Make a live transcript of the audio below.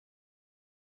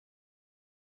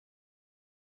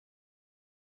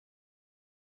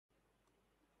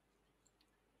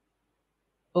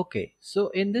Okay, so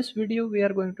in this video we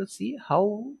are going to see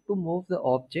how to move the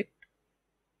object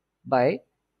by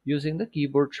using the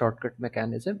keyboard shortcut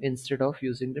mechanism instead of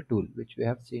using the tool which we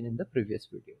have seen in the previous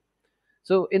video.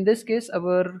 So in this case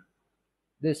our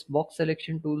this box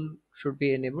selection tool should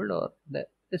be enabled, or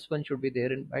this one should be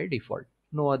there in by default.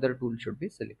 No other tool should be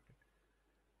selected.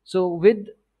 So with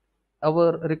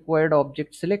our required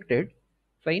object selected,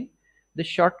 fine, the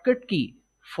shortcut key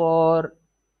for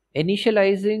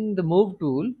initializing the move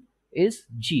tool is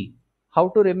G. How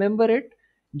to remember it?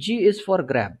 G is for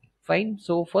grab. Fine.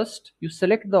 So first you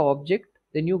select the object,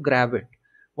 then you grab it.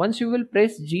 Once you will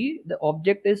press G, the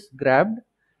object is grabbed,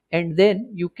 and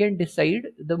then you can decide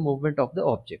the movement of the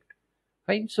object.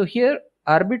 Fine. So here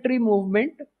arbitrary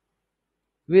movement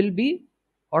will be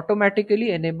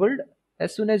automatically enabled.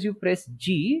 As soon as you press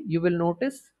G, you will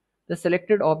notice the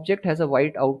selected object has a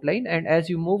white outline, and as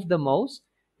you move the mouse,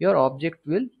 your object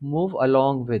will move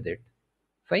along with it.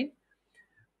 Fine.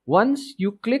 Once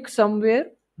you click somewhere,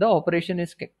 the operation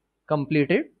is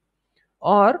completed.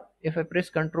 Or if I press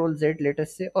Ctrl Z, let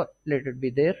us say, or let it be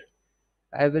there,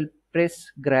 I will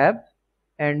press grab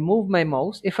and move my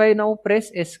mouse. If I now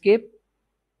press escape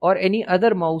or any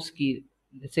other mouse key,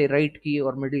 let's say right key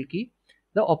or middle key,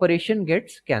 the operation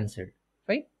gets cancelled.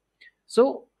 Fine.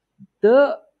 So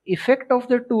the effect of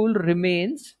the tool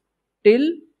remains till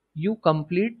you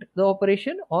complete the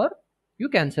operation or you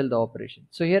cancel the operation.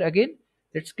 So here again,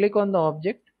 let's click on the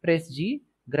object, press G,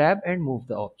 grab and move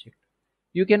the object.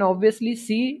 You can obviously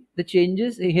see the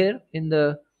changes here in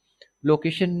the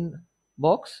location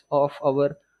box of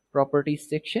our properties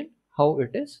section, how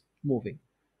it is moving.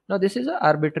 Now this is an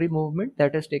arbitrary movement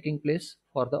that is taking place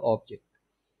for the object.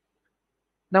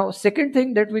 Now second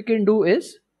thing that we can do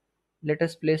is, let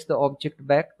us place the object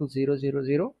back to 0 0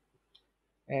 0,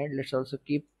 and let's also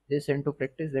keep this into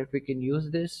practice that we can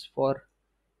use this for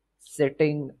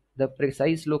setting the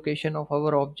precise location of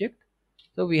our object.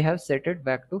 So we have set it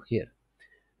back to here.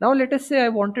 Now let us say I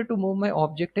wanted to move my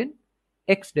object in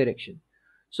X direction.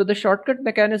 So the shortcut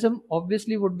mechanism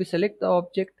obviously would be select the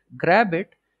object, grab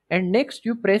it, and next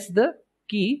you press the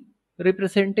key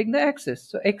representing the axis.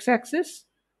 So X axis,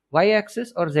 Y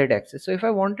axis or Z axis. So if I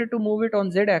wanted to move it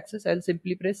on Z axis, I'll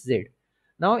simply press Z.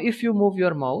 Now if you move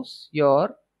your mouse,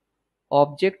 your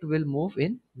object will move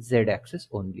in Z axis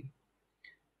only.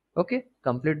 Okay,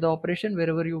 complete the operation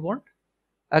wherever you want.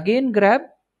 Again grab,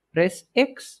 press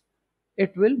X,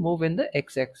 it will move in the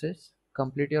X axis.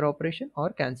 Complete your operation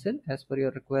or cancel as per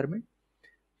your requirement.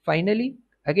 Finally,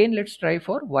 again let's try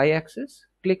for Y axis.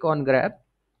 Click on grab,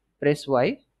 press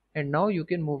Y, and now you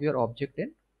can move your object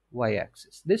in Y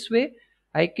axis. This way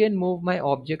I can move my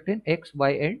object in X, Y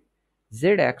and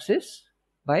Z axis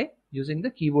by using the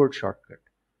keyboard shortcut.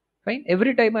 Fine.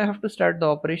 Every time I have to start the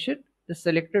operation, the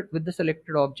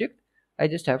selected object, I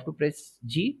just have to press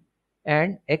G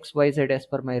and X, Y, Z as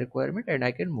per my requirement, and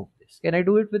I can move this. Can I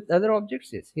do it with other objects?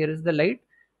 Yes. Here is the light.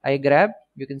 I grab,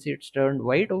 you can see it's turned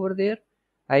white over there.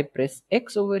 I press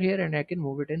X over here and I can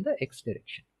move it in the X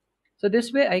direction. So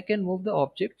this way I can move the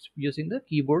objects using the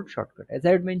keyboard shortcut. As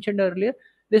I had mentioned earlier,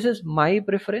 this is my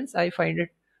preference. I find it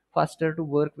faster to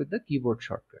work with the keyboard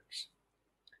shortcuts.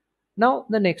 Now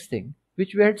the next thing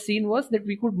which we had seen was that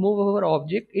we could move our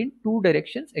object in two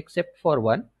directions except for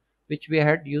one, which we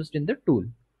had used in the tool.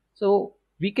 So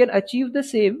we can achieve the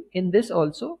same in this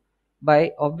also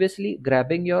by obviously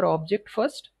grabbing your object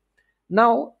first.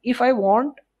 Now if I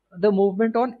want the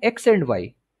movement on X and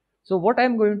Y, so what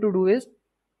I'm going to do is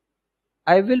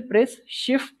I will press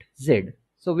Shift Z.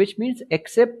 So which means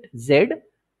except Z,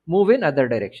 move in other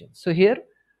directions. So here,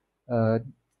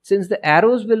 since the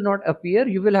arrows will not appear,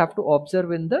 you will have to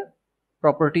observe in the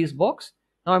properties box.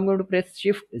 Now I'm going to press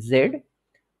Shift Z,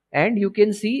 and you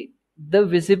can see the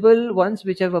visible ones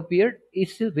which have appeared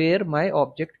is where my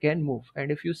object can move.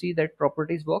 And if you see that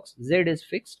properties box, Z is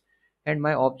fixed and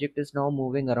my object is now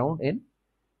moving around in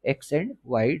X and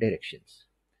Y directions.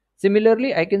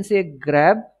 Similarly, I can say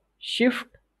grab Shift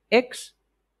X.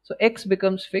 So X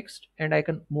becomes fixed and I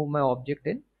can move my object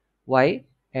in Y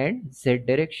and Z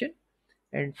direction.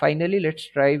 And finally, let's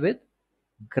try with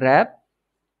grab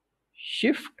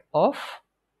Shift of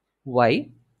Y.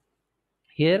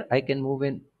 Here I can move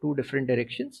in two different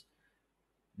directions,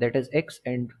 that is X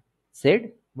and Z,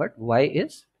 but Y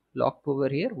is locked over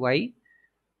here. Y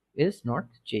is not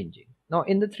changing. Now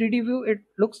in the 3D view it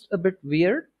looks a bit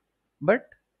weird, but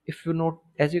if you note,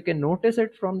 as you can notice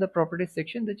it from the properties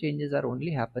section, the changes are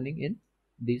only happening in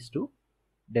these two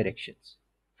directions.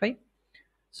 Fine.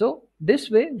 So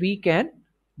this way we can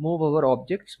move our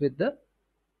objects with the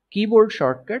keyboard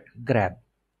shortcut grab,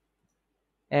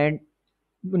 and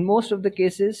in most of the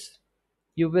cases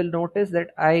you will notice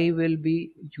that I will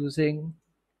be using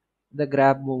the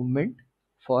grab movement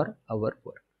for our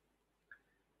work.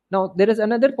 Now there is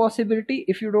another possibility.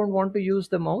 If you don't want to use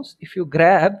the mouse, if you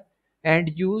grab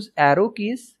and use arrow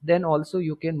keys, then also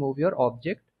you can move your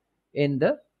object in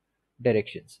the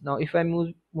directions. Now if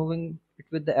I'm moving it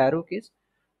with the arrow keys,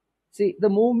 see the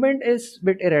movement is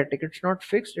bit erratic, it's not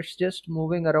fixed, it's just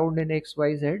moving around in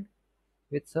XYZ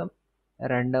with some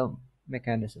random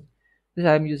mechanism. This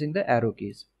I'm using the arrow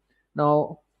keys.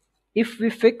 Now if we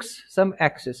fix some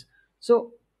axis,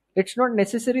 so it's not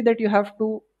necessary that you have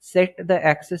to set the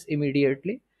axis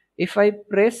immediately. If I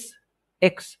press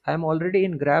X, I'm already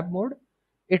in grab mode,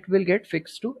 it will get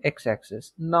fixed to X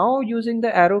axis. Now using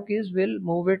the arrow keys will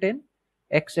move it in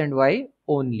X and Y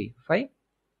only. Fine.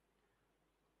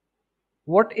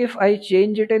 What if I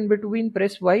change it in between,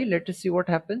 press Y? Let us see what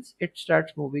happens. It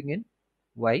starts moving in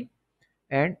Y,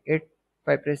 and if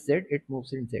I press Z, it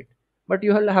moves in Z. But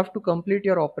you will have to complete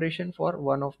your operation for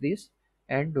one of these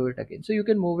and do it again. So you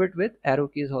can move it with arrow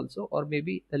keys also, or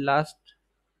maybe the last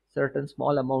certain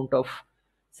small amount of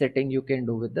setting you can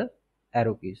do with the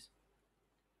arrow keys.